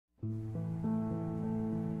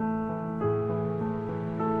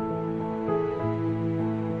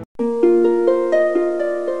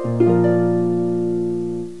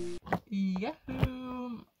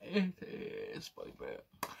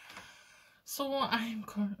So I'm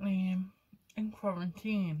currently in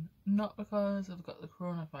quarantine, not because I've got the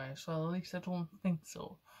coronavirus, well at least I don't think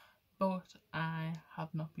so, but I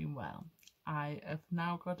have not been well. I have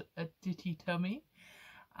now got a ditty tummy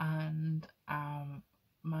and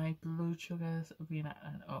my blood sugars have been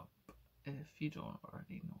acting up, if you don't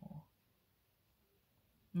already know.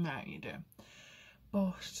 Now you do.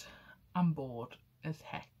 But I'm bored as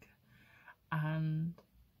heck and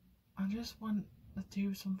I just want to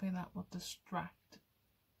do something that will distract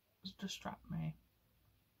me.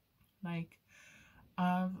 Like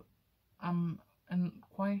I'm in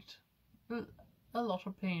quite a lot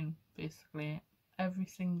of pain basically. Every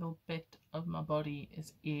single bit of my body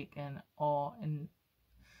is aching or in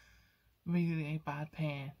really bad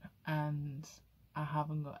pain and I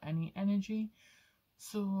haven't got any energy.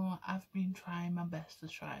 So I've been trying my best to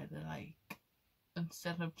try to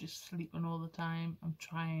instead of just sleeping all the time, I'm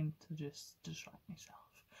trying to just distract myself.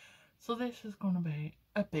 So this is going to be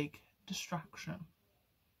a big distraction.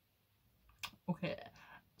 Okay,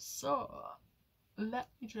 so let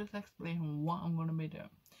me just explain what I'm going to be doing,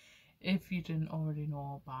 if you didn't already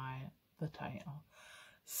know by the title.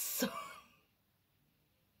 So,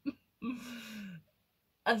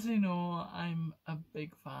 as you know, I'm a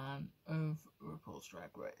big fan of RuPaul's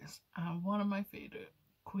Drag Race, and one of my favourite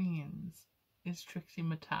queens is Trixie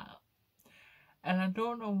Mattel. And I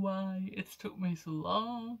don't know why it's took me so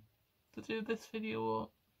long to do this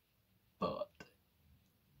video, but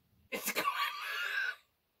it's going.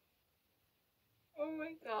 Oh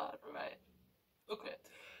my god, right. Okay,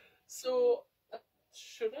 so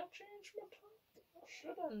should I change my top or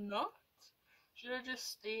should I not? Should I just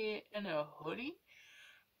stay in a hoodie?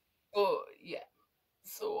 Oh yeah,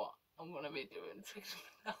 so I'm gonna be doing Trixie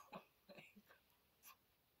Mattel makeup.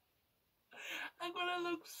 I'm gonna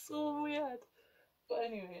look so weird. But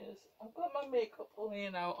anyways, I've got my makeup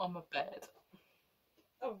laying out on my bed.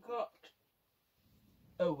 I've got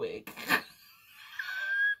a wig.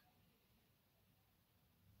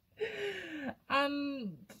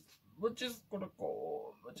 And we're just gonna go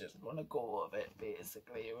with it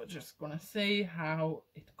basically. We're just gonna see how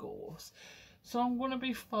it goes. So I'm gonna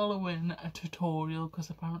be following a tutorial because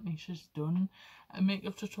apparently she's done a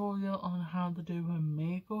makeup tutorial on how to do her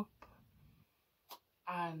makeup.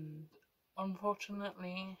 And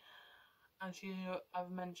unfortunately, as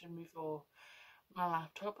I've mentioned before, my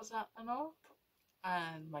laptop is acting up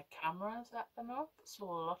and my camera is acting up, so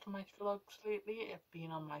a lot of my vlogs lately have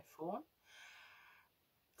been on my phone.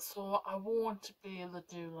 So I won't be able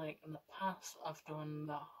to do like in the past I've done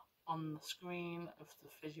that on the screen of the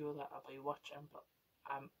video that I'll be watching, but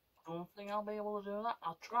I don't think I'll be able to do that.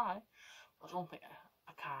 I'll try, but I don't think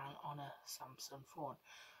I can on a Samsung phone.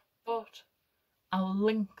 But I'll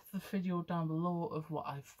link the video down below of what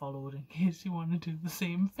I've followed in case you want to do the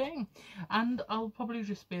same thing. And I'll probably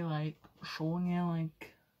just be like showing you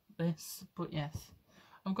like this, but yes.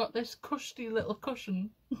 I've got this cushy little cushion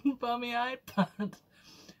by my iPad.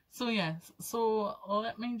 So yes, so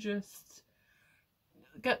let me just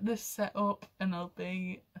get this set up and I'll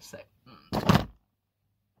be a second.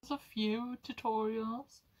 There's a few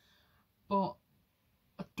tutorials, but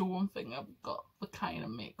I don't think I've got the kind of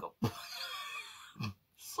makeup.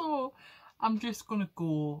 So I'm just gonna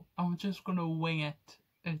wing it.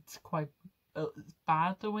 It's quite it's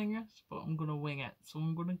bad to wing it, but I'm gonna wing it. So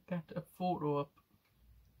I'm gonna get a photo up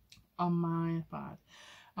on my iPad.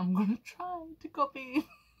 I'm gonna try to copy.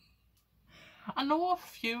 I know a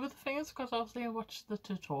few of the things because obviously I watched the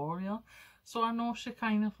tutorial, so I know she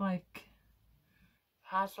kind of like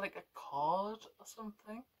has like a card or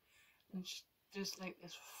something, and she does like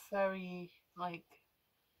this very like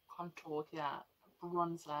contour here,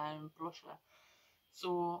 bronzer and blusher.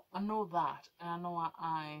 So I know that, and I know her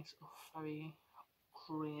eyes are very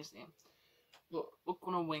crazy. But we're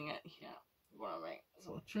gonna wing it here. We're gonna wing it.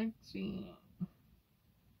 So Trixie.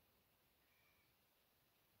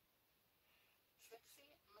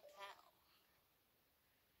 Trixie Mattel.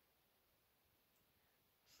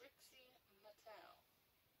 Trixie Mattel.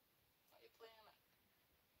 Are you playing it?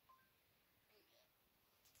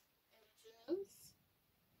 Images.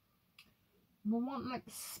 We want like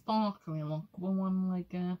sparkly look. We want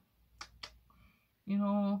like a, you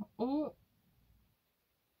know, oh,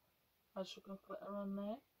 I should go glitter on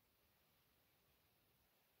there.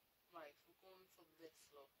 Right, we're going for this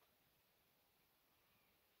look,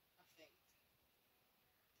 I think.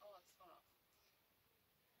 Oh, it's gone off.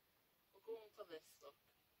 We're going for this look.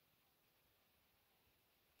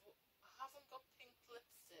 But I haven't got pink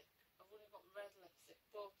lipstick. I've only got red lipstick,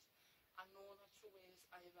 but I know that she wears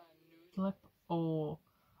either a nude lip or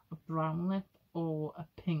a brown lip or a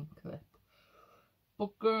pink lip.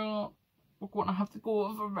 But girl, we're going to have to go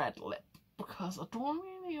with a red lip because I don't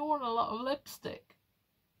really own a lot of lipstick.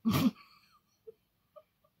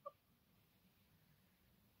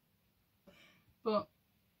 But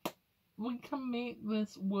we can make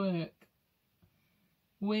this work.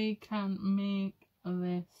 We can make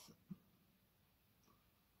this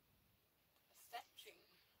stitching.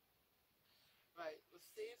 Right, we'll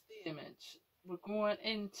save the image. We're going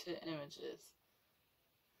into images.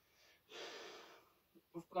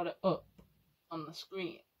 We've got it up on the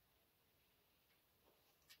screen.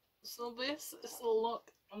 So this is the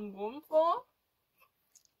look I'm going for.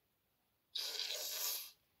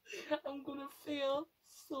 I'm gonna feel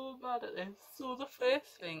so bad at this. So the first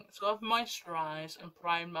thing, so I've moisturised and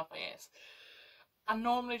primed my face. I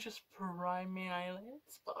normally just prime my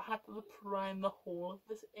eyelids, but I had to prime the whole of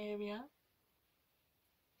this area.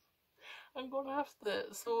 I'm gonna have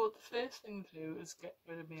to, so the first thing to do is get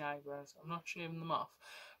rid of my eyebrows. I'm not shaving them off,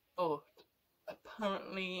 but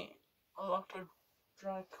apparently a lot of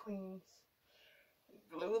drag queens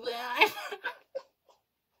glue their eyebrows.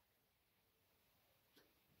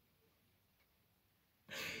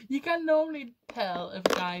 You can normally tell if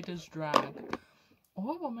a guy does drag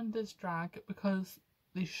or a woman does drag because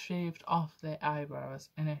they shaved off their eyebrows,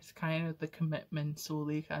 and it's kind of the commitment, so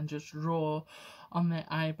they can just draw on their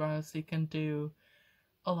eyebrows. They can do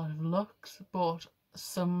a lot of looks, but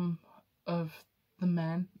some of the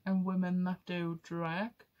men and women that do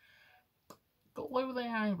drag glue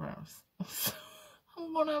their eyebrows. So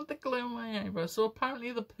I'm gonna have to glue my eyebrows. So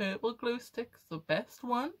apparently the purple glue stick's the best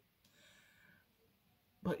one.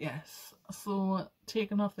 But yes, so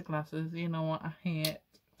taking off the glasses, you know what, I hate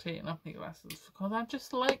taking off my glasses because I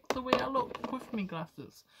just like the way I look with my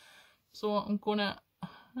glasses. So I'm gonna,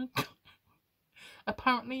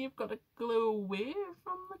 apparently you've got to glue away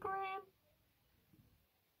from the grain.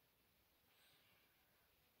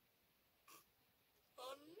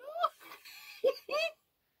 Oh no!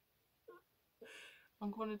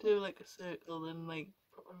 I'm gonna do like a circle and like,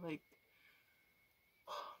 proper like,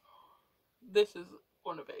 oh no. This is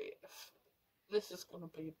gonna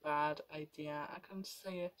be a bad idea. I can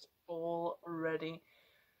see it already.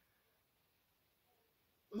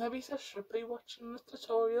 Maybe I should be watching the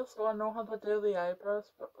tutorial so I know how to do the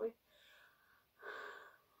eyebrows properly.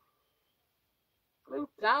 Glue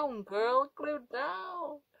down, girl, glue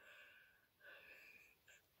down.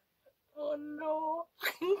 Oh no.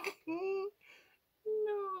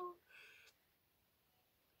 No.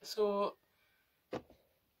 So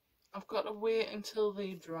I've got to wait until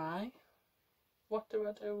they dry. What do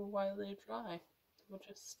I do while they dry? Do I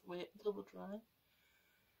just wait until they dry? I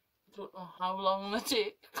don't know how long they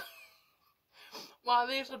take. While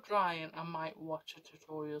these are drying, I might watch a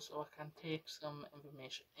tutorial so I can take some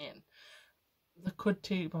information in. That could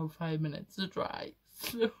take about 5 minutes to dry.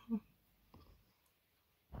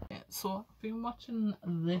 So I've been watching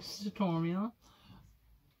this tutorial.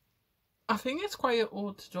 I think it's quite an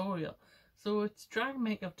old tutorial. So it's drag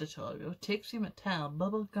makeup tutorial, Trixie Mattel,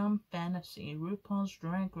 Bubblegum Fantasy, RuPaul's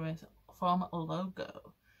Drag Race from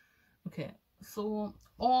logo. Okay, so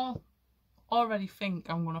already think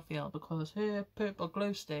I'm gonna fail because her purple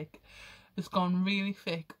glue stick has gone really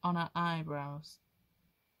thick on her eyebrows.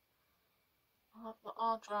 Oh, they're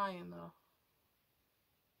all drying though.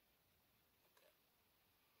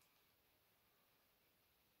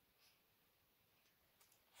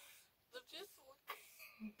 They're just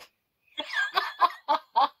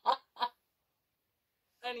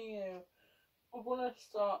Anywho, we're gonna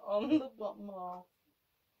start on the bottom half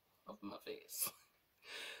of my face.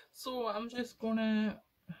 So I'm just gonna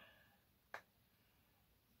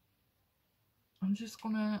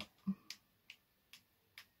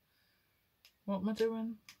what am I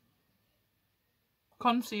doing?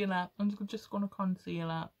 Concealer. I'm just gonna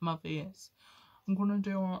concealer my face. I'm gonna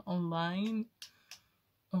do a line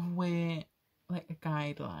of where, like a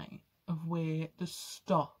guideline of where to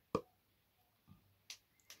stop.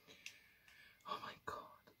 Oh my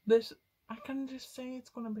god, this, I can just say it's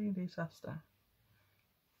gonna be a disaster.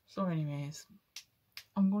 So anyways,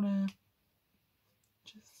 I'm gonna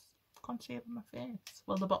just conceal my face,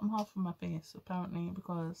 well the bottom half of my face apparently,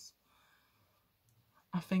 because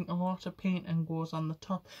I think a lot of painting goes on the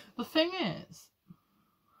top. The thing is,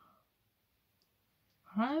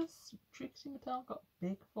 has Trixie Mattel got a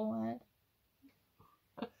big forehead?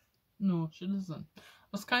 No, she doesn't. I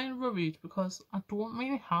was kind of worried because I don't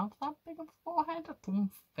really have that big of a forehead, I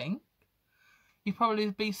don't think. You'd probably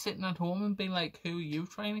be sitting at home and be like, who are you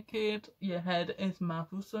trying to kid? Your head is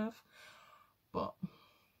massive. But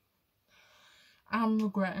I'm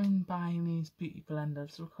regretting buying these beauty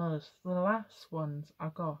blenders because the last ones I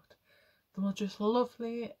got, they were just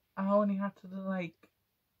lovely I only had to like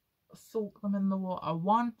soak them in the water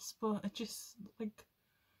once, but it just like,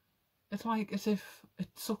 it's like as if it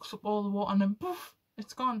sucks up all the water and then poof,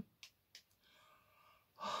 it's gone.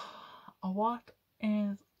 What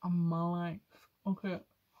is my life? Okay,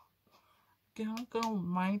 gonna go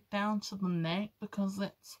right down to the neck because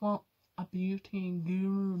that's what a beauty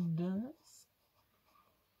guru does.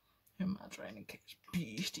 Who am I trying to catch?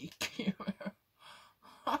 Beauty guru.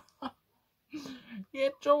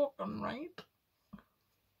 You're joking, right?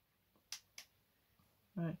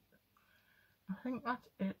 Right. I think that's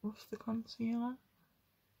it with the concealer.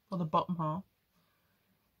 For the bottom half.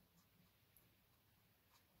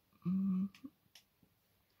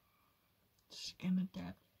 Just gonna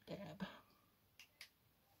dab.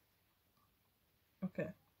 Okay.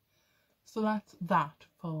 So that's that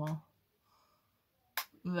for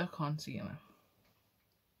the concealer.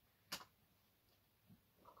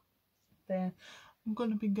 Then I'm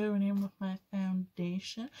going to be going in with my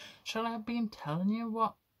foundation. Shall I have been telling you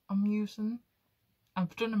what I'm using?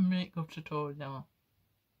 I've done a makeup tutorial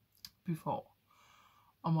before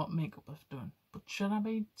on what makeup I've done. But should I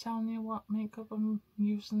be telling you what makeup I'm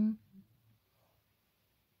using?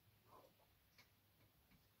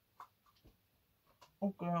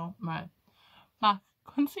 Oh girl, right. MAC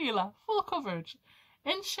concealer, full coverage,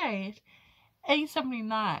 in shade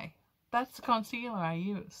A79. That's the concealer I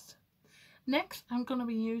used. Next, I'm going to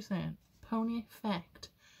be using Pony Effect.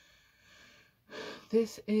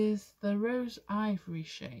 This is the Rose Ivory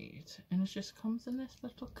shade, and it just comes in this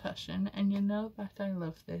little cushion, and you know that I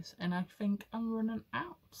love this, and I think I'm running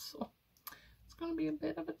out, so it's going to be a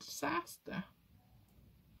bit of a disaster.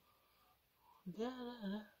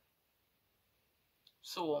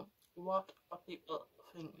 So, what are people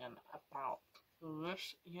thinking about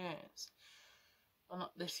this year's, well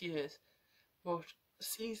not this year's, but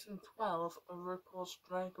season 12 of RuPaul's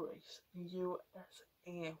Drag Race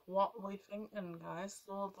USA? What are we thinking, guys?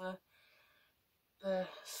 So the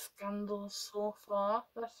scandals so far,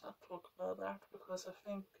 let's not talk about that, because I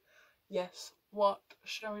think, yes, what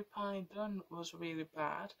Sherry Pie done was really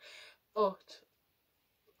bad, but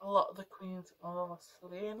a lot of the queens are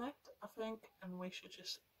slaying it, I think, and we should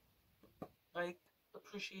just like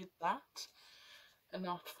appreciate that and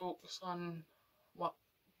not focus on what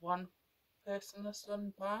one person has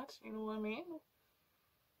done bad. You know what I mean?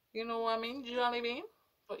 You know what I mean, Johnny Bean?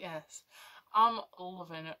 But yes, I'm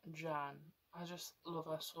loving Jan. I just love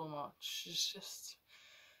her so much.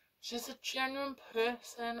 She's a genuine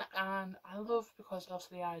person, and I love, because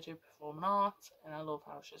obviously I do performing arts, and I love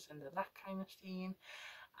how she's into that kind of scene.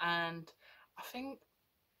 And I think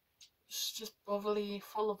she's just bubbly,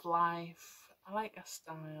 full of life. I like her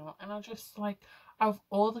style, and I just like, out of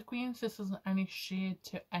all the queens, this isn't any shade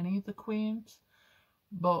to any of the queens,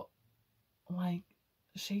 but like,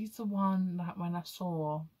 she's the one that when I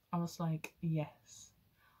saw, I was like, yes,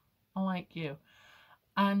 I like you.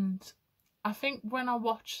 And I think when I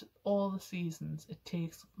watch all the seasons, it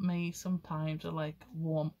takes me some time to like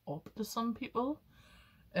warm up to some people,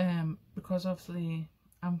 because obviously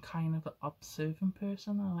I'm kind of an observant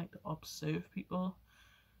person. I like to observe people,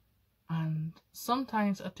 and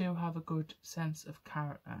sometimes I do have a good sense of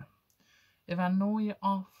character. If I know you're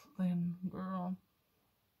off, then girl,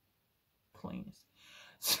 please.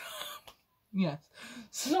 So, yes.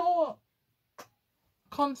 So,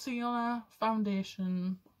 concealer,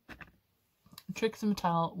 foundation. Trixie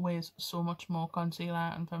Mattel wears so much more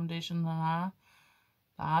concealer and foundation than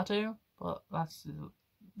I do, but that's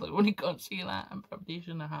the only concealer and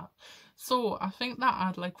foundation I have. So I think that I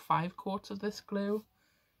had like 5 coats of this glue.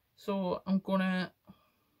 So I'm gonna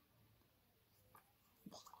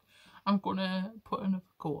put another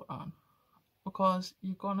coat on, because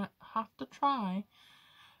you're gonna have to try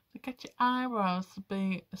to get your eyebrows to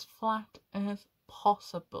be as flat as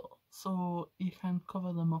possible, so you can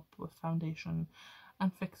cover them up with foundation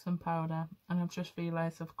and fixing powder. And I've just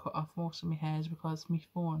realised I've cut off most of my hairs because my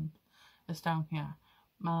phone is down here,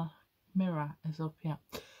 my mirror is up here.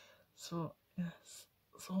 So yes,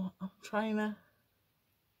 so I'm trying to,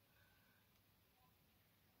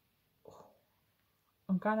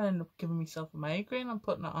 I'm gonna end up giving myself a migraine. I'm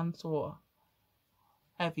putting it on so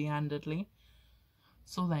heavy-handedly.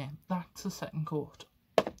 So then, that's the second coat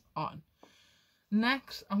on.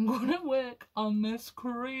 Next, I'm going to work on this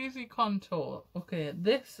crazy contour. Okay,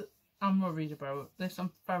 this I'm worried about. This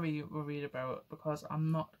I'm very worried about, because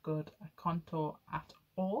I'm not good at contour at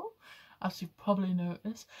all. As you've probably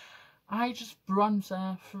noticed, I just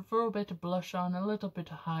bronzer, throw a bit of blush on, a little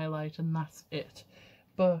bit of highlight, and that's it.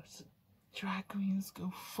 But drag queens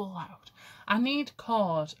go full out. I need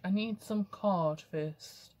card. I need some card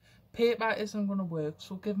first Paper isn't going to work,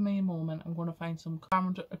 so give me a moment. I'm going to find some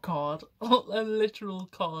found a card, a literal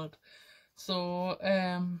card. So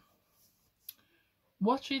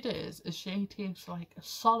what she does is she takes like a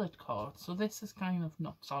solid card. So this is kind of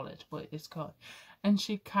not solid, but it's card, and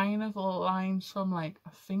she kind of lines from like,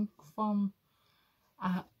 I think from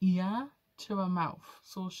a ear to her mouth.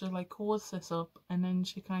 So she like holds this up, and then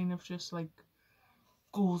she kind of just like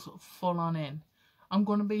goes full on in. I'm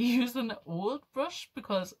going to be using the old brush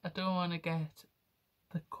because I don't want to get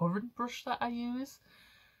the current brush that I use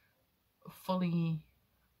fully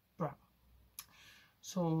brown.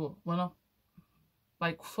 So we're not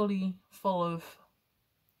like fully full of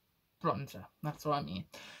bronzer. That's what I mean.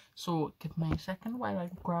 So give me a second while I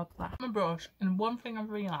grab that my brush. And one thing I've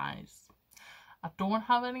realised, I don't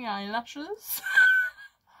have any eyelashes.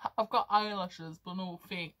 I've got eyelashes, but no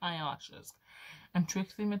fake eyelashes. And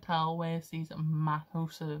Trixie Mattel wears these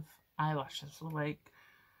massive eyelashes.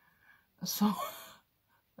 So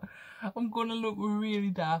I'm gonna look really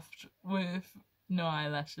daft with no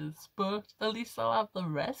eyelashes, but at least I'll have the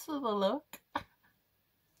rest of the look.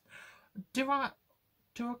 Do I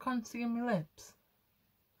conceal my lips?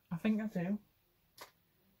 I think I do.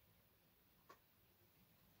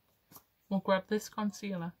 We'll grab this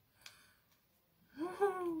concealer,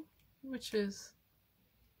 which is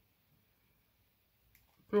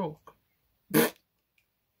broke.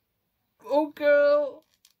 Oh girl,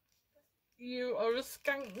 you are a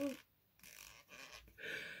skank.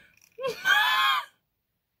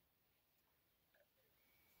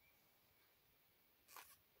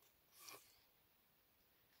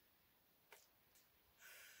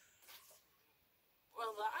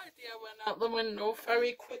 Well, the idea went out the window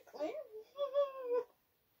very quickly.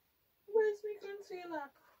 Where's my concealer?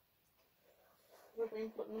 We've been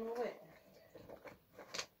putting them away.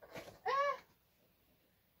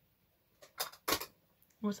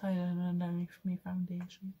 Was hiding underneath my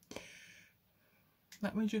foundation.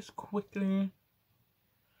 Let me just quickly.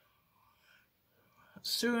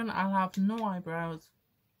 Soon I'll have no eyebrows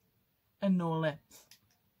and no lips.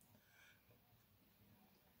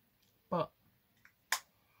 But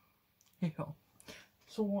here you go.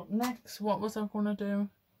 So next, what was I gonna do?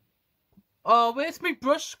 Oh, where's my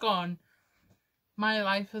brush gone? My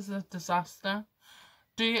life is a disaster.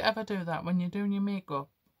 Do you ever do that when you're doing your makeup?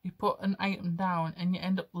 You put an item down and you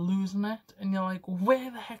end up losing it, and you're like, where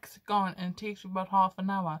the heck's it gone? And it takes you about half an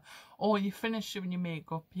hour. Or you finish doing your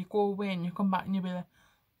makeup, you go away and you come back and you'll be like,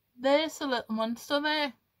 there's a little monster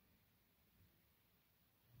there.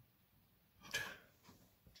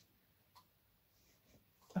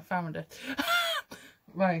 I found it.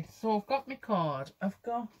 Right, so I've got my card. I've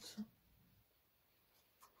got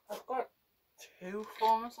two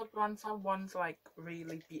forms of bronzer. One's like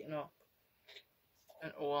really beaten up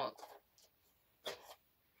and old.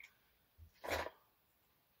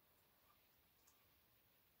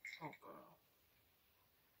 Oh girl,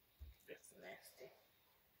 it's nasty.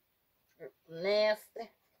 It's nasty.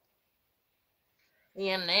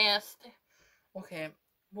 Yeah, nasty. Okay,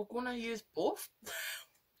 we're gonna use both.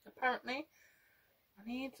 Apparently, I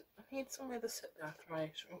need somewhere to sit that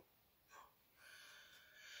right.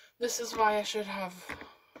 This is why I should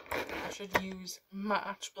use my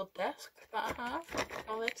actual desk that I have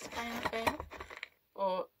for this kind of thing.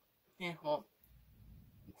 But yeah, well,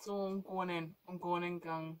 so I'm going in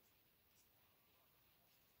gang.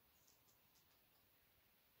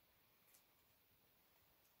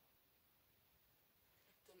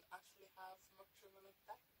 It didn't actually have much of an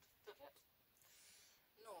effect, did it?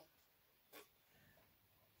 No.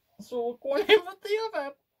 So we're going in with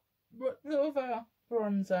the other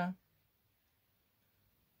bronzer.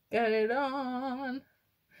 Get it on,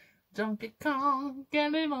 Donkey Kong,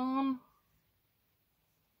 get it on.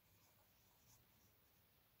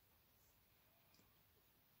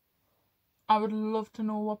 I would love to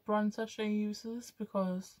know what bronzer she uses,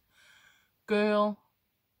 because, girl,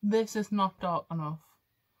 this is not dark enough.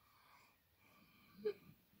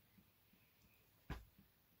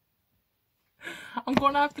 I'm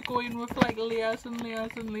gonna have to go in with like layers and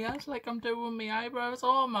layers and layers, like I'm doing my eyebrows.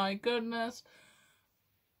 Oh my goodness.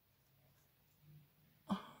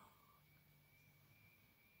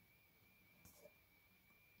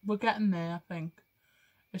 We're getting there, I think.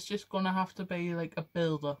 It's just gonna have to be like a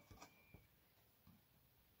build up.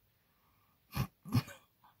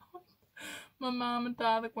 My mom and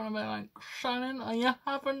dad are gonna be like, Shannon, are you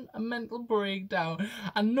having a mental breakdown?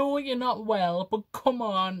 I know you're not well, but come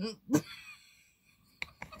on.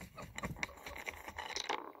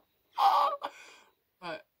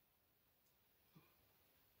 Right.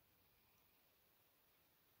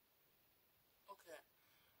 Okay,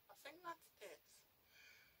 I think that's it.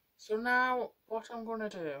 So now what I'm going to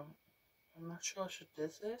do, I'm not sure I should do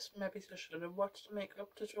this, maybe I should have watched the makeup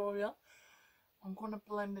tutorial. I'm going to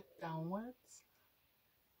blend it downwards.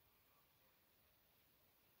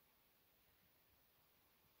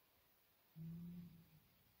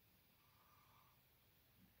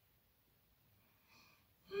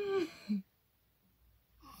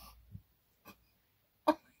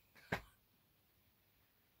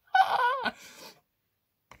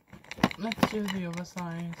 Let's do the other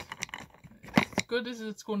side. As good as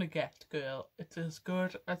it's going to get, girl. It's as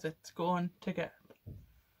good as it's going to get.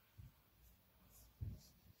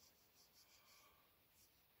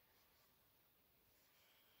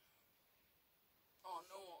 Oh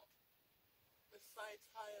no, this side's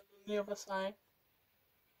higher than the other side.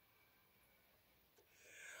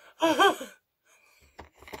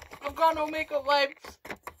 I've got no makeup wipes.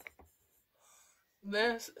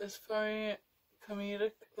 This is very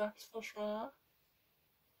comedic, that's for sure.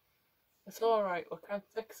 It's alright, we can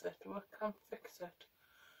fix it, we can fix it.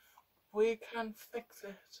 We can fix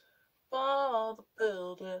it for the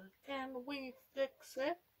builder. Can we fix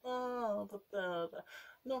it for the builder?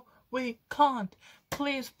 No, we can't.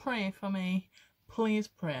 Please pray for me. Please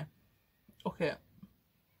pray. Okay.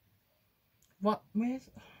 What?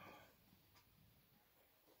 Where's...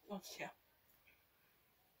 What's here?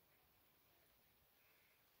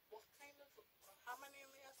 What kind of... How many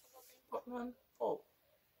layers have I been putting on? 4.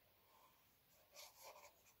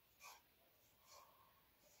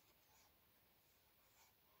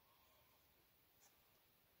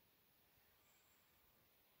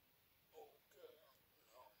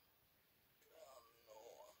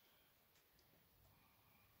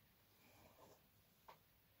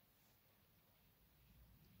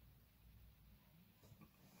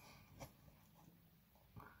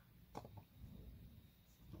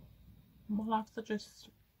 We'll have to just...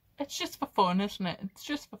 It's just for fun, isn't it? It's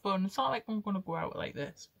just for fun. It's not like I'm going to go out like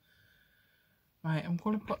this. Right, I'm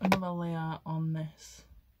going to put another layer on this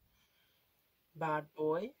bad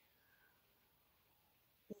boy.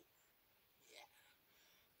 Yeah.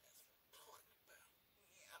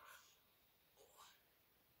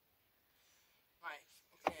 Right,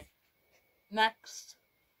 okay. Next,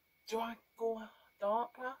 do I go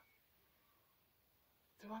darker?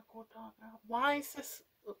 Do I go darker? Why is this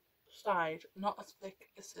side not as thick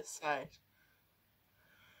as this side?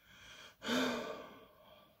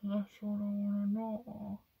 That's what I want to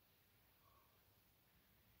know.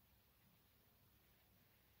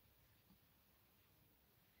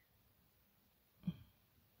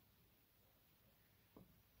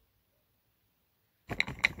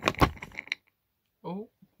 Oh.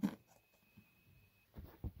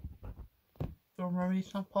 Don't worry,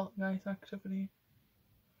 it's not poltergeist activity.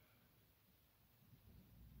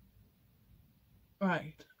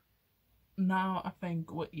 Right. Now I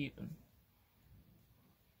think we're even.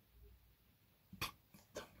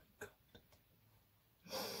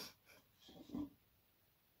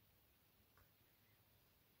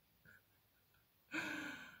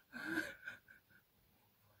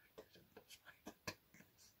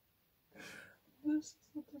 This is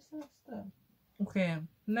a disaster. Okay,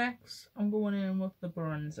 next I'm going in with the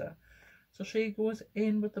bronzer. So she goes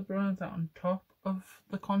in with the bronzer on top of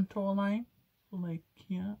the contour line. So like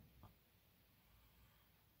here.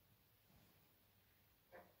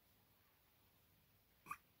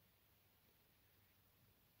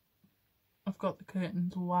 I've got the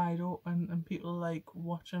curtains wide open and people like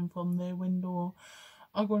watching from their window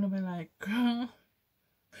are going to be like,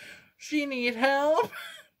 she need help.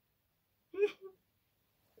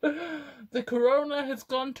 The corona has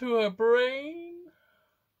gone to her brain.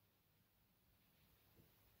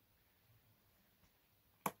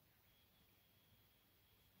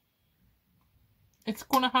 It's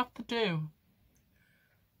gonna have to do.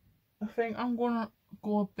 I think I'm gonna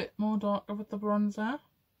go a bit more darker with the bronzer.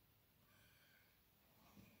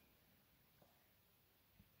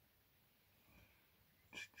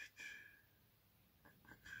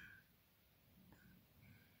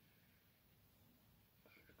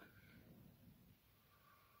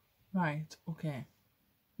 Right, okay.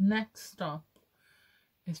 Next stop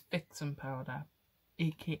is fixing powder,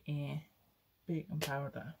 aka baking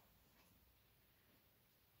powder.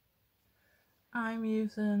 I'm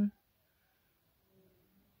using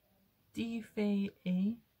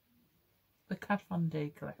DVE, the Kat Von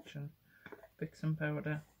D collection fixing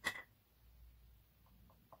powder.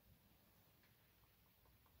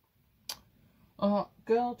 Oh,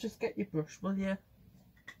 girl, just get your brush, will you?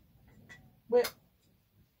 Where's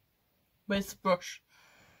the brush?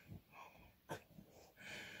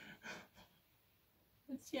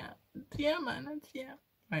 It's yeah, man, it's yeah.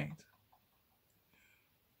 Right.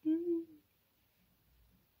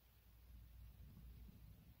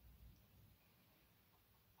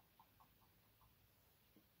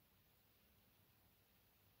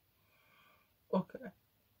 Okay.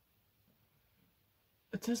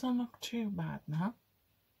 It doesn't look too bad now.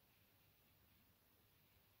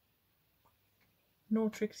 No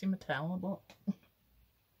Trixie Mattel, but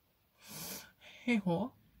hey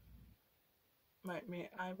ho. Right, my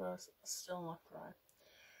eyebrows are still not dry.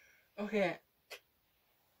 Okay,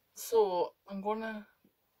 so I'm gonna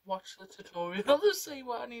watch the tutorial to see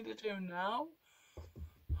what I need to do now.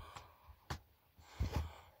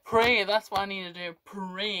 Pray, that's what I need to do.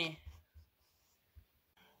 Pray.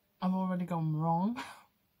 I've already gone wrong.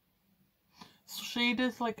 So she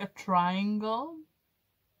does like a triangle.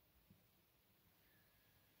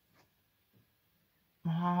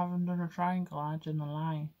 I haven't done a triangle, I did a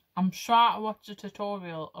line. I'm trying to watch a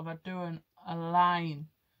tutorial of her doing a line.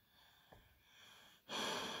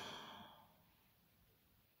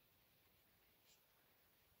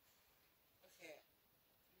 Okay,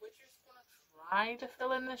 we're just gonna try to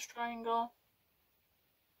fill in this triangle.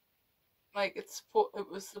 Like it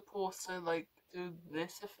was supposed to like do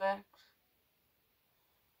this effect.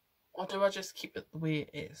 Or do I just keep it the way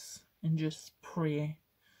it is and just pray?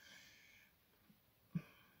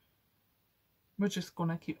 We're just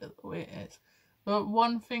gonna keep it the way it is. But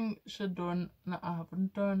one thing should done that I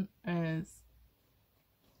haven't done is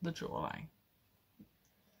the jawline.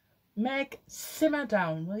 Meg, simmer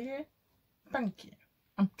down, will you? Thank you.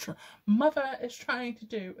 Mother is trying to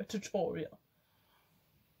do a tutorial.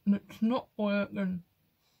 And it's not working.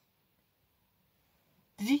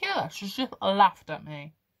 Did you hear that? She just laughed at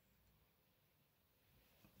me.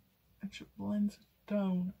 And she blends it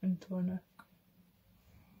down into her neck.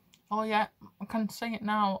 Oh yeah, I can see it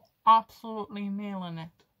now. Absolutely nailing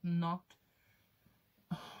it. Not.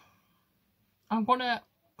 I'm gonna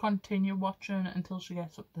continue watching until she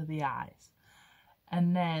gets up to the eyes.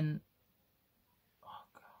 And then... oh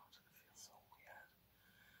god, it feels so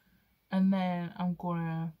weird. And then I'm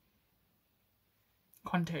gonna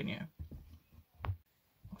continue.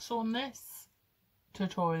 So in this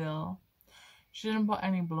tutorial, she didn't put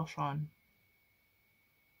any blush on.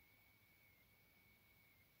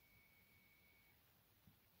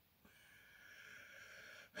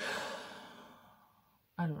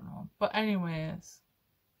 I don't know. But anyways,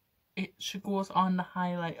 she goes on the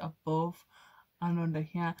highlight above and under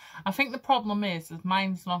here. I think the problem is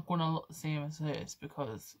mine's not going to look the same as hers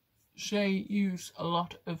because she used a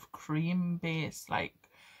lot of cream based like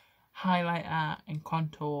highlighter and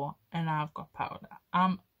contour, and I've got powder.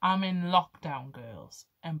 I'm in lockdown, girls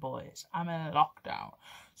and boys. I'm in lockdown,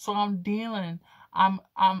 so I'm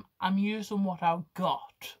using what I've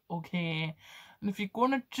got, okay? And if you're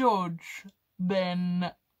gonna judge,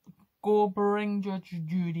 then go bring Judge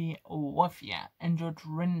Judy with you and Judge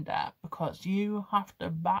Rinda, because you have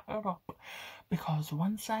to back it up. Because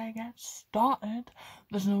once I get started,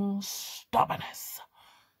 there's no stopping us.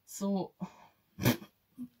 So.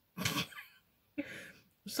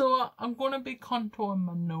 So I'm going to be contouring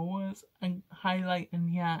my nose and highlighting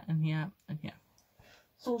here and here and here.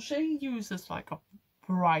 So she uses like a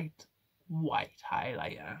bright white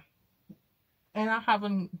highlighter. And I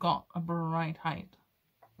haven't got a bright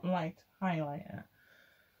light highlighter.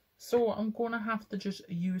 So I'm going to have to just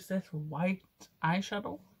use this white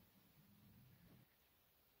eyeshadow.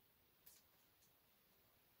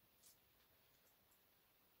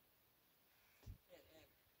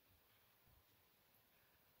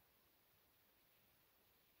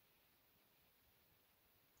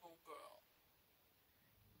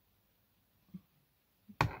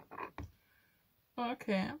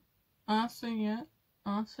 Okay, I see it,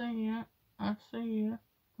 I see it, I see it,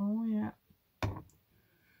 oh yeah.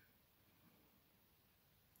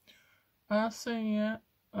 I see it,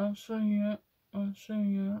 I see it, I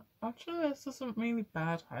see it. Actually, this isn't really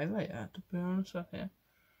bad highlighter, to be honest with you.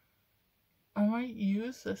 I might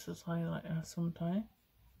use this as highlighter sometime.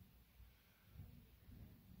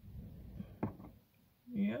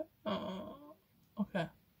 Yeah, okay.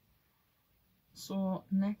 So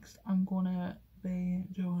next I'm gonna be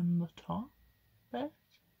doing the top bit.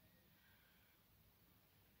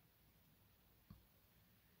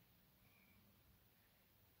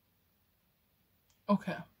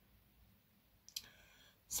 Okay.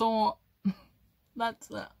 So that's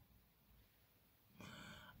it.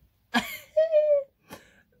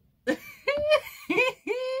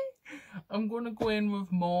 I'm gonna go in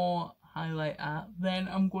with more highlighter. Then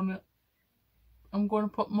I'm gonna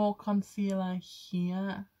put more concealer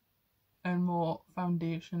here and more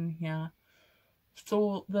foundation here,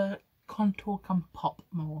 so the contour can pop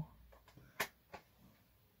more.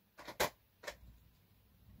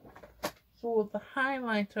 So the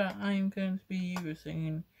highlighter I'm going to be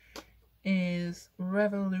using is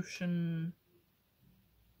Revolution.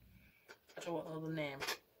 I don't know the name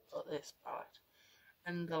of this palette,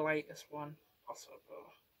 and the latest one possible.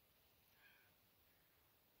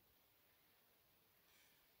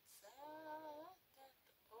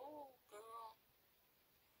 Oh,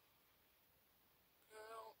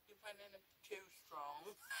 girl, you went in a bit too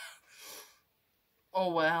strong.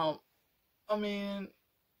 Oh well, I mean,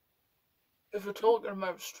 if we're talking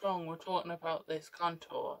about strong, we're talking about this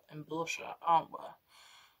contour and blusher, aren't we?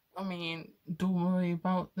 I mean, don't worry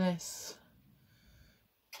about this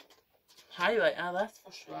highlighter, that's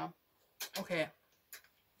for sure. Okay,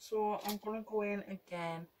 so I'm gonna go in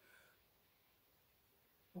again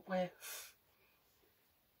with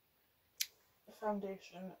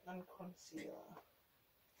foundation and concealer.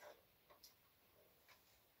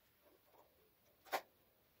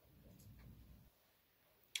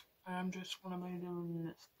 I'm just gonna be doing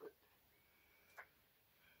this bit.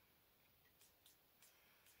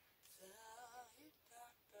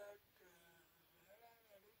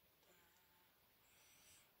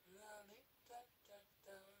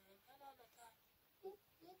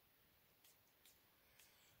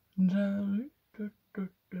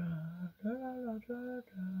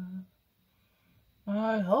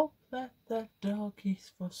 I hope that dog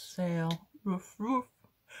is for sale. Roof, roof.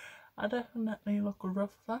 I definitely look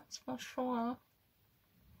rough, that's for sure.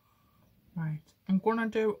 Right, I'm gonna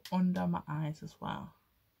do under my eyes as well.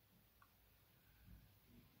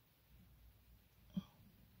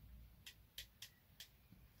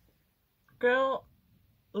 Girl,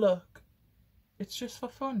 look, it's just for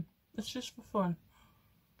fun. It's just for fun.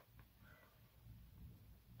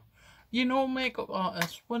 You know, makeup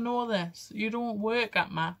artists, we know this. You don't work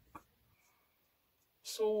at MAC.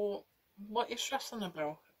 So, what are you stressing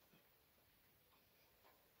about?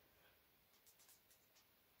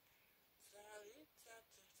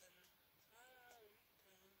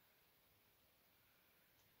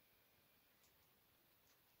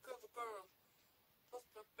 Cover girl, put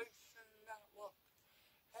the face in that walk,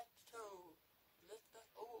 head to toe, let that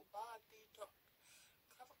old body talk.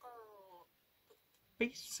 Cover girl, put the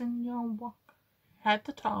face in your walk, head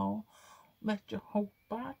to toe, let your whole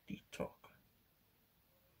body talk.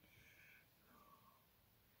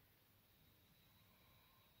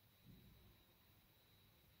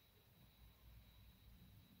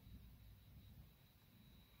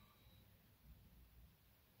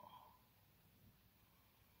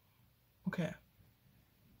 Okay.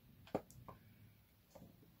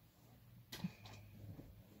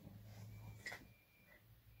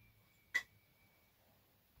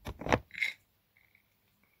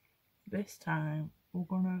 This time, we're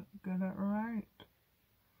gonna get it right.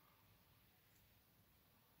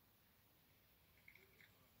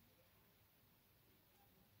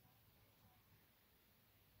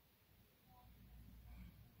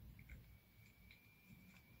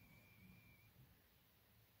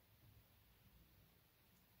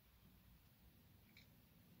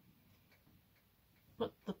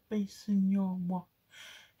 Put the face in your walk,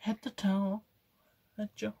 head to toe,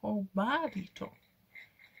 let your whole body talk.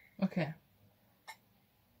 Okay.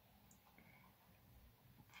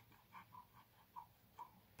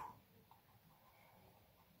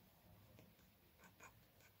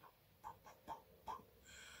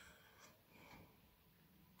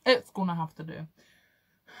 It's gonna have to do.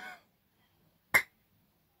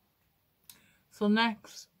 So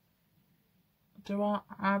next, do I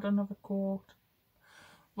add another coat?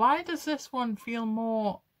 Why does this one feel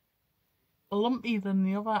more lumpy than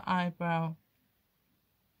the other eyebrow?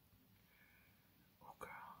 Oh girl.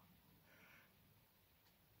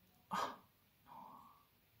 Oh no.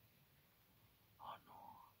 Oh no.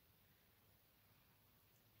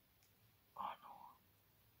 Oh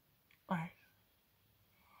no. Right.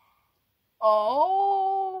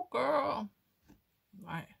 Oh girl.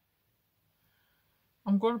 Right.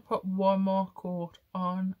 I'm going to put one more coat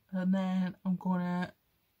on and then I'm gonna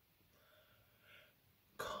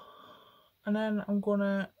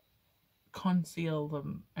conceal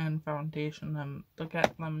them and foundation them to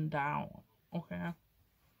get them down. Okay.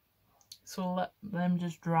 So let them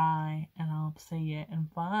just dry and I'll see you in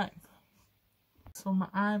 5. So my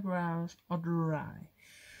eyebrows are dry.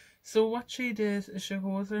 So what she does is she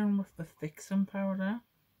goes in with the fixing powder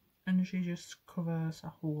and she just covers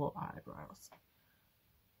her whole eyebrows.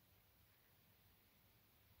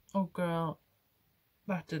 Oh girl,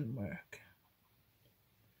 that didn't work.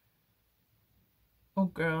 Oh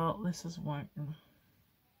girl, this is working.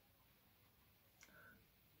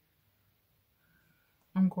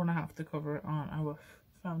 I'm gonna have to cover it on with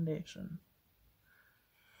foundation.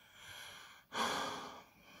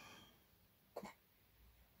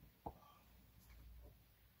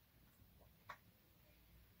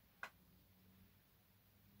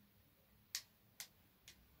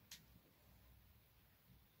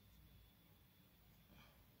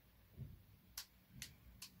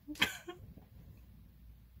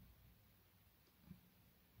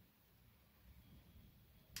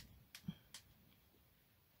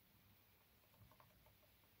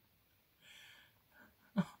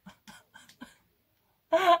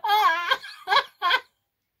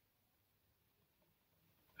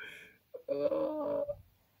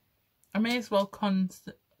 may as well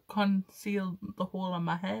conceal the hole in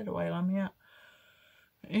my head while I'm here.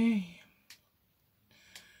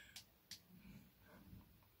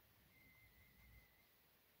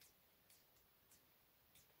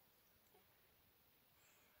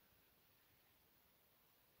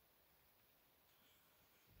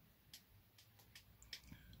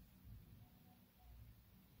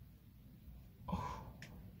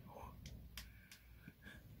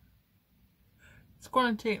 It's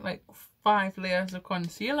going to take like 5 layers of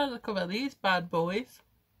concealer to cover these bad boys.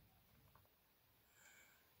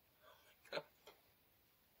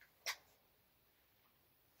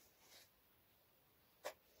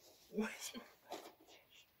 Where's my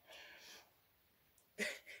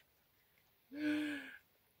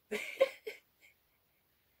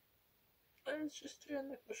Let's just turn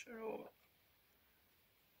the cushion over.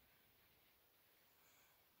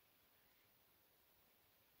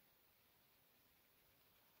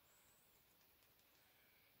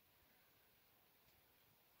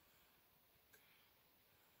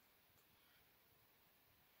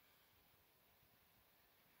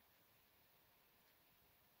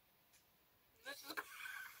 This is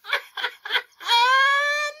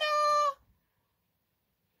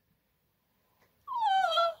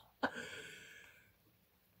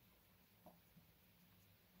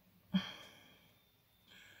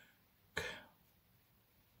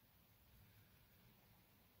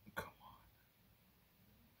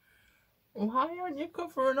Why aren't you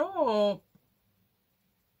covering up?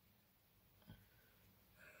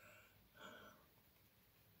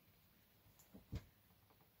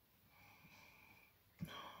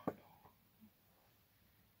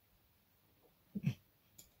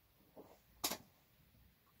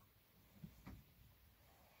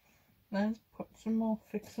 Let's put some more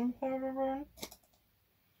fixing powder on.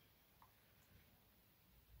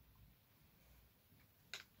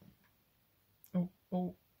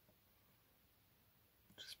 Oh.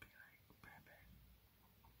 Just be like, baby.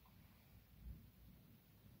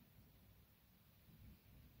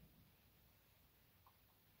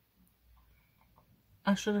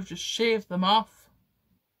 I should have just shaved them off.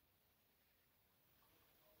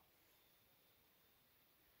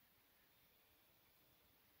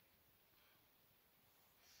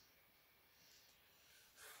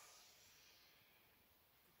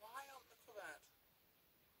 Why on the cover?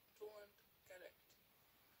 Don't get it.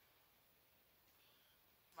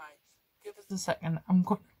 Right, give us a second. I'm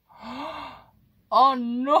going. Oh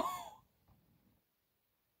no!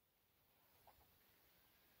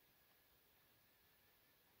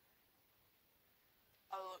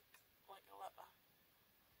 I look like a leper.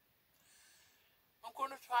 I'm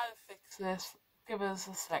going to try to fix this. Give us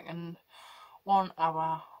a second. 1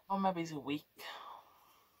 hour, or maybe it's a week.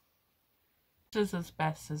 This is as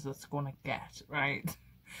best as it's going to get, right?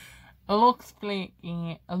 It looks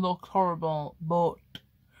flaky, it looks horrible, but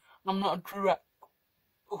I'm not a drag.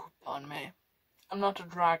 Oh, pardon me. I'm not a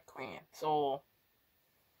drag queen, so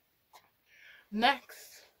next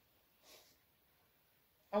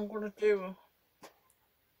I'm gonna do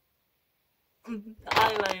the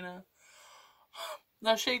eyeliner.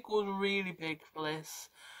 Now shade goes really big for this,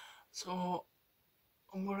 so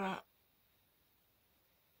I'm gonna.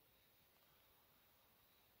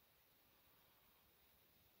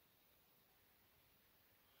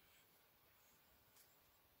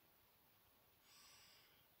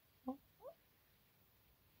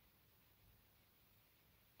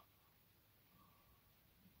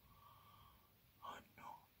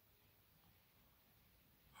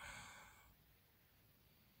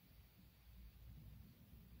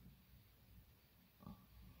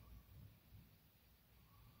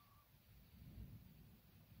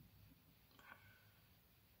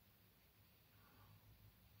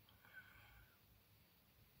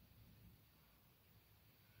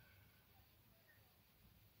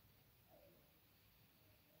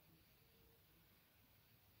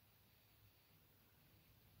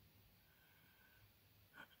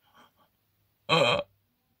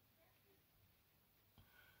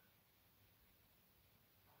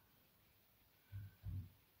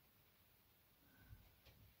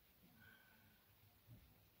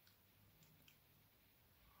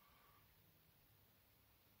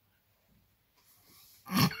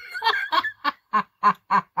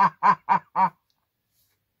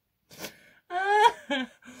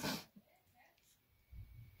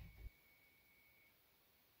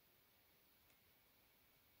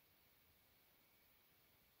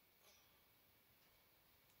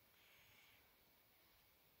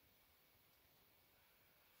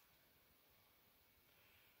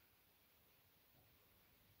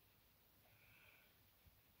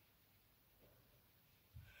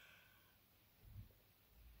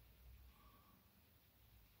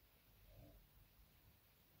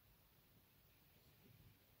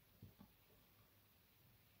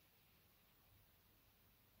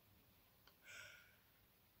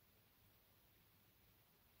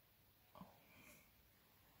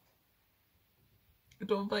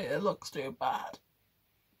 don't think it looks too bad.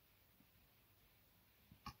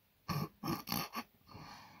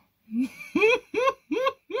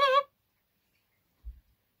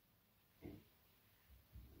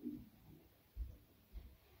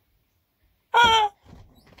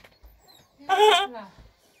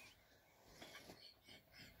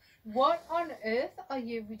 What on earth are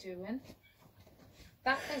you doing?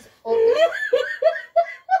 That is utterly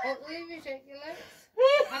ridiculous.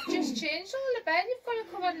 I've just changed all the bed. You've got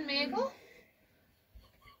it covered in makeup.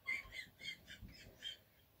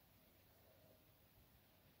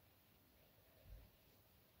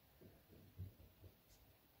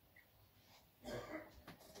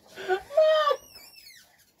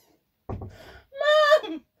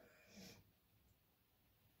 Mom!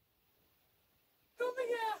 Come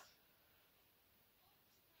here!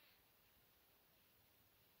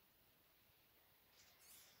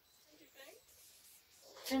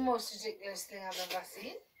 It's the most ridiculous thing I've ever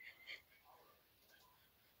seen.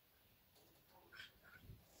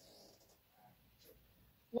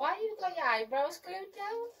 Why you got your eyebrows glued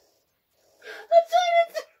down? I'm trying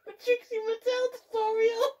to do a Trixie Mattel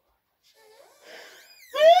tutorial.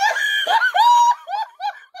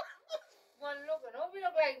 Well, look it up. You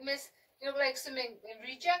look like Miss. You look like something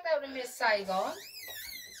reject out of Miss Saigon.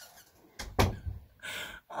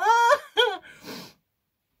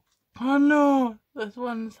 Oh no, this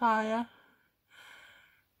one's higher.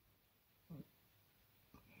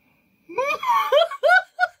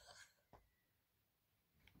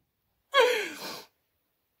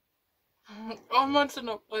 Onwards and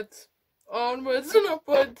upwards. Onwards and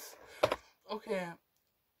upwards. Okay.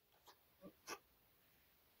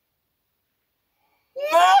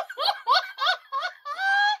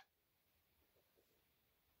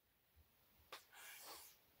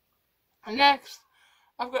 Next,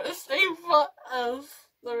 I've got the same foot as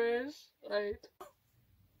there is, right?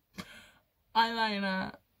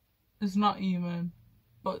 Eyeliner is not even,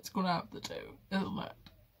 but it's gonna have the two, isn't it?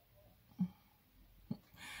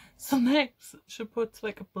 So next, she puts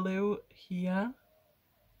like a blue here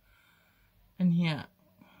and here.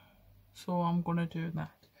 So I'm gonna do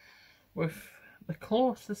that with the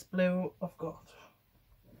closest blue I've got.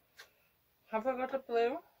 Have I got a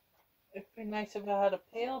blue? It'd be nice if I had a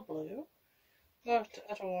pale blue, but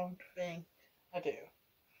I don't think I do.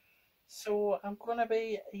 So I'm gonna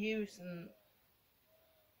be using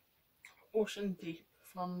Ocean Deep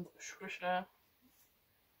from the Swisher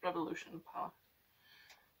Revolution palette.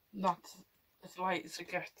 Not as light as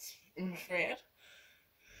it gets, I'm afraid.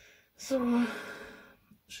 So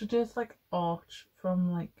she does like arch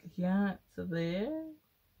from like here to there.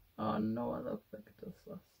 Oh no, it looks like it does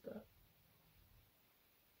that stuff.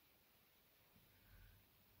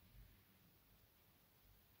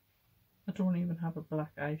 I don't even have a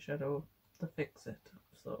black eyeshadow to fix it,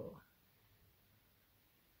 so.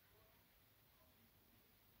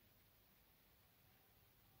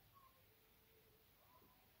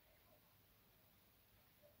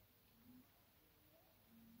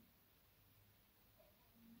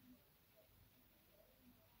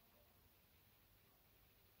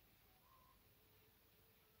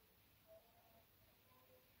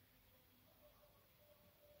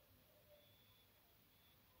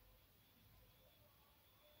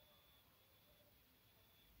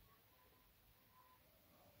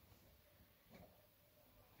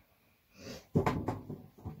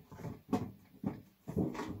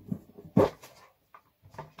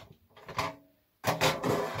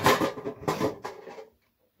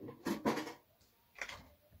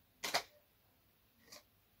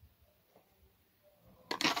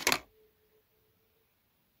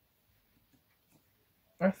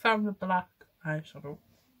 I found the black eyeshadow.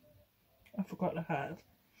 I forgot I had.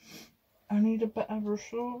 I need a better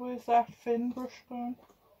brush though. Where's that thin brush gone?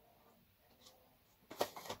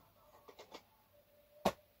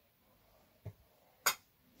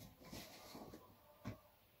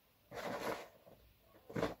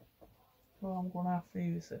 So I'm gonna have to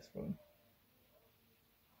use this one.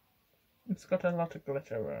 It's got a lot of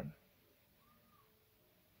glitter on.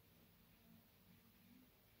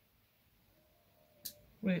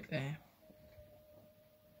 Right there.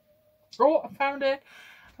 Oh, I found it.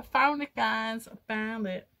 I found it, guys. I found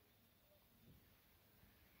it.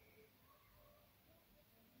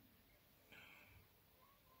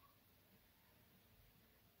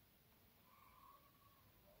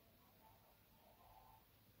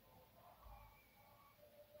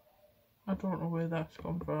 I don't know where that's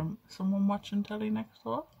come from. Someone watching telly next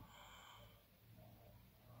door?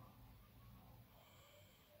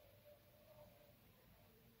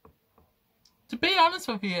 To be honest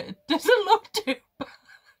with you, it doesn't look too bad.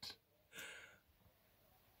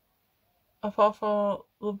 apart from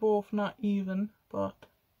they're both not even, but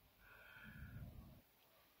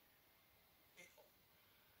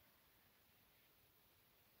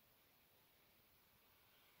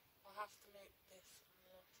I'll have to make this a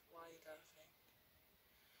lot wider, I think.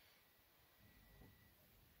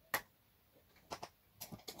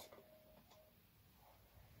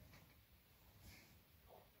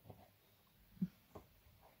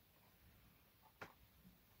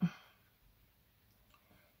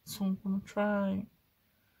 So I'm gonna try.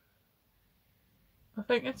 I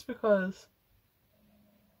think it's because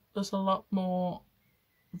there's a lot more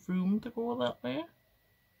room to go that way.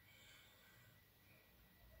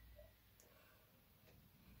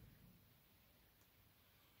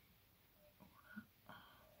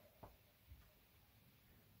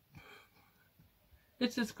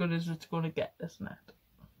 It's as good as it's going to get, isn't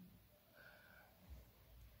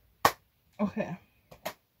it? Okay.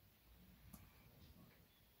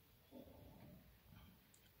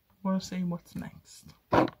 Want to see what's next.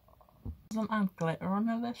 Doesn't add glitter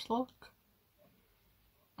on this look.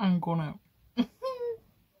 I'm gonna.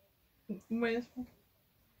 Where's my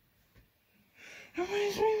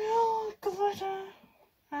glitter?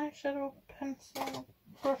 Eyeshadow pencil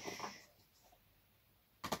brush.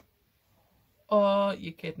 Oh,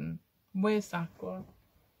 you're kidding. Where's that one?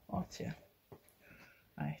 Oh, yeah.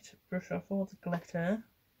 Right, brush off all the glitter.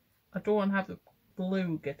 I don't have the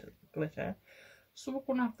blue glitter, so we're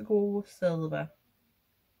gonna have to go with silver.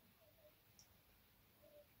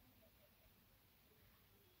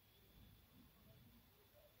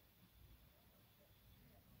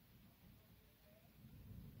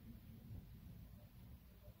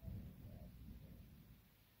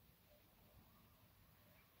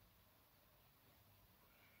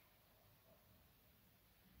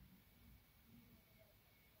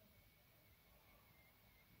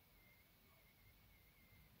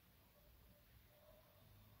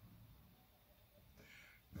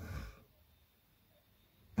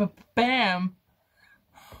 But bam!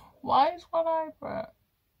 Why is one eyebrow?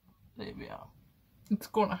 There we are. It's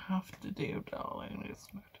gonna have to do, darling,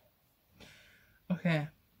 isn't it? Okay.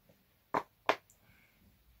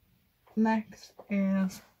 Next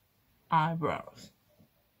is eyebrows.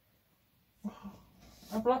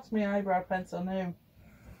 I've lost my eyebrow pencil now.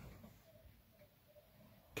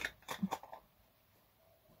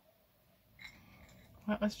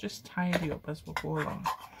 Let's just tidy up as we're going.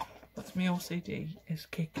 But my OCD is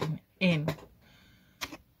kicking in.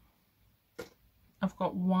 I've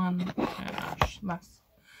got one eyelash.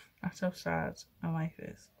 That's how sad my life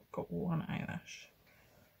is. I've got one eyelash.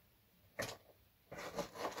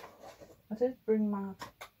 I did bring my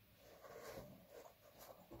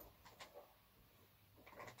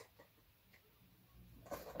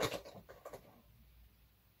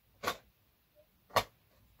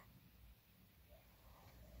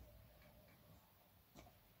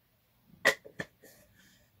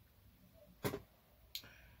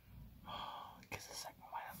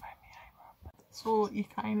So you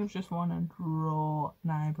kind of just want to draw an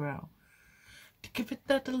eyebrow to give it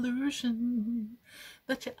that illusion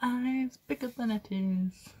that your eye's bigger than it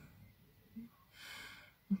is.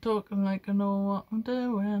 I'm talking like I know what I'm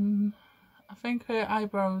doing. I think her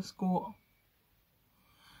eyebrows go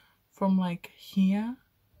from like here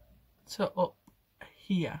to up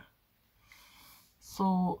here.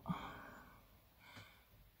 So,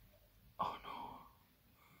 oh no,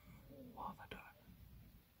 what have I done?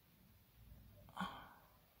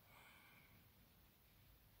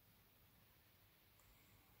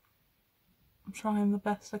 I'm trying the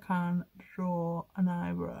best I can to draw an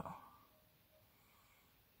eyebrow.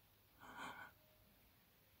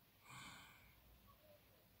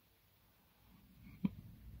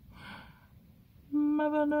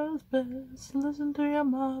 Mother knows best, listen to your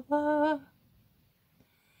mother.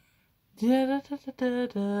 Da da da da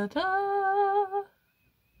da da.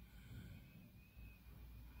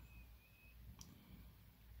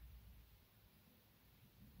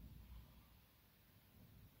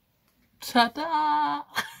 Ta-da!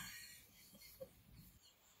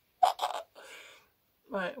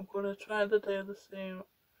 Right, I'm gonna try to do the same.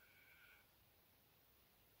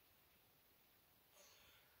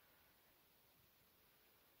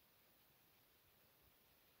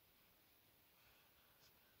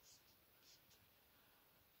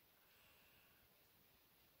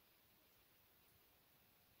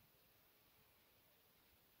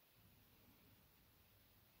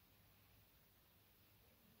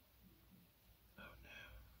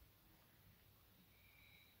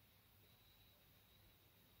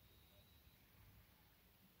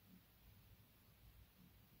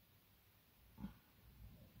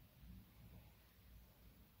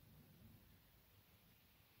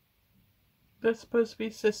 They're supposed to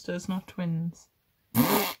be sisters, not twins.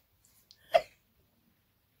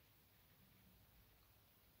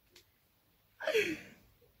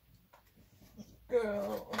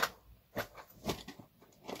 Girl.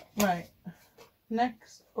 Right.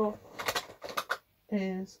 Next up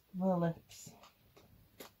is the lips.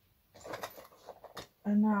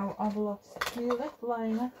 And now I've lost the lip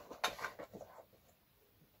liner.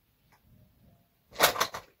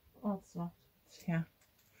 Oh, it's not. It's here.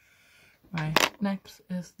 Right. Next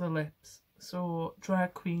is the lips. So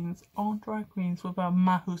drag queens aren't drag queens without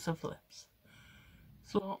massive lips.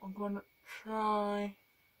 So I'm gonna try.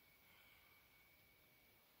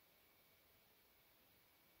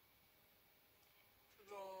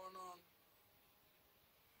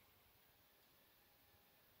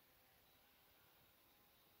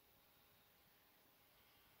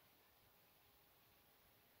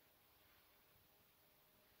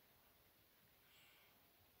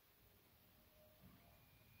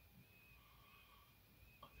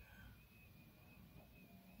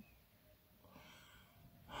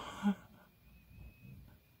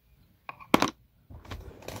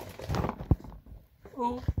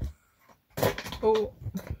 Oh, oh,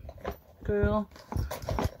 girl.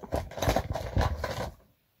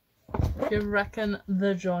 You reckon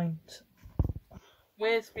the joint?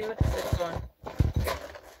 Where's my lipstick gone?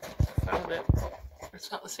 Found it.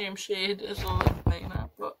 It's not the same shade as the lip liner,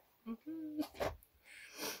 but.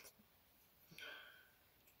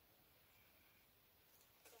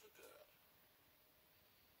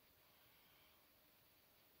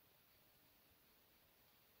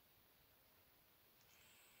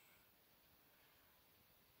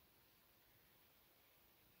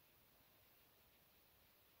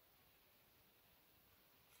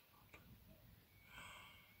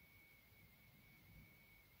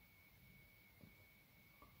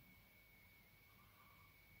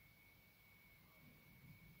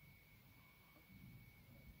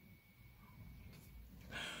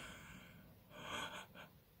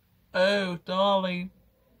 Oh, darling.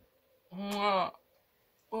 Mwah.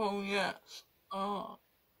 Oh, yes. Oh.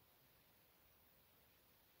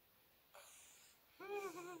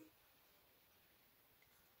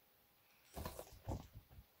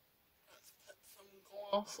 Let's put some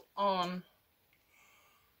gloss on.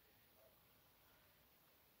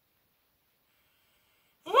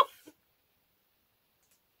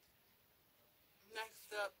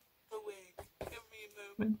 Next up, the wig. Give me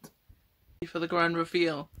a moment. For the grand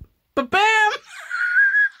reveal. Ba-bam!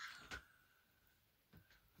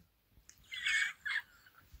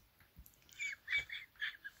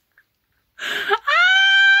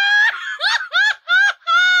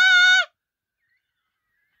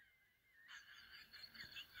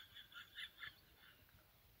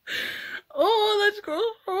 Oh, let's go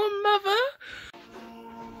for a mother.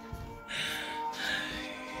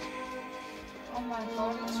 Oh my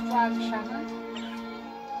god, it's drag Shannon.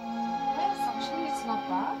 Yes, actually, it's not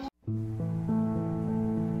bad.